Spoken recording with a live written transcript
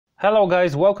Hello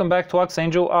guys, welcome back to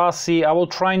ArxangelRC. I will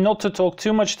try not to talk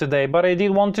too much today, but I did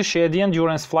want to share the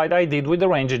endurance flight I did with the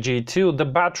Ranger G2. The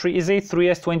battery is a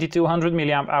 3S 2200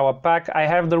 mAh pack. I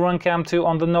have the RunCam 2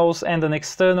 on the nose and an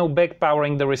external back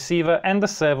powering the receiver and the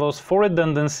servos for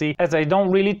redundancy, as I don't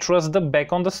really trust the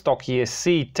back on the stock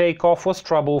ESC. Takeoff was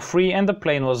trouble-free and the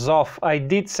plane was off. I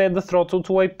did set the throttle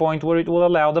to a point where it will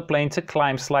allow the plane to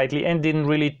climb slightly and didn't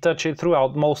really touch it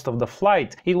throughout most of the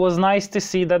flight. It was nice to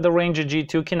see that the Ranger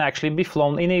G2 can actually be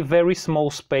flown in a very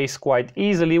small space quite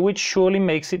easily, which surely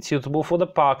makes it suitable for the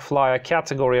park flyer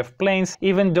category of planes,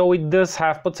 even though it does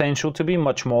have potential to be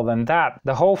much more than that.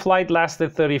 The whole flight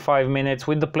lasted 35 minutes,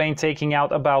 with the plane taking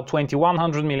out about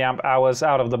 2100 mAh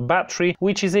out of the battery,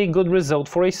 which is a good result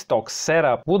for a stock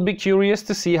setup. Would be curious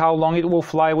to see how long it will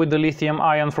fly with the lithium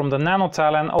ion from the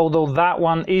Nanotalon, although that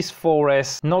one is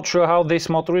 4S. Not sure how this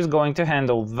motor is going to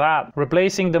handle that.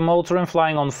 Replacing the motor and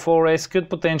flying on 4S could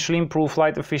potentially improve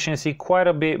flight efficiency quite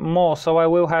a bit more, so I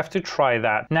will have to try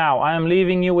that. Now I am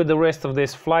leaving you with the rest of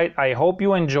this flight. I hope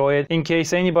you enjoy it. In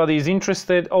case anybody is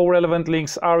interested, all relevant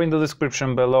links are in the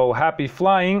description below. Happy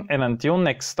flying, and until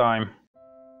next time.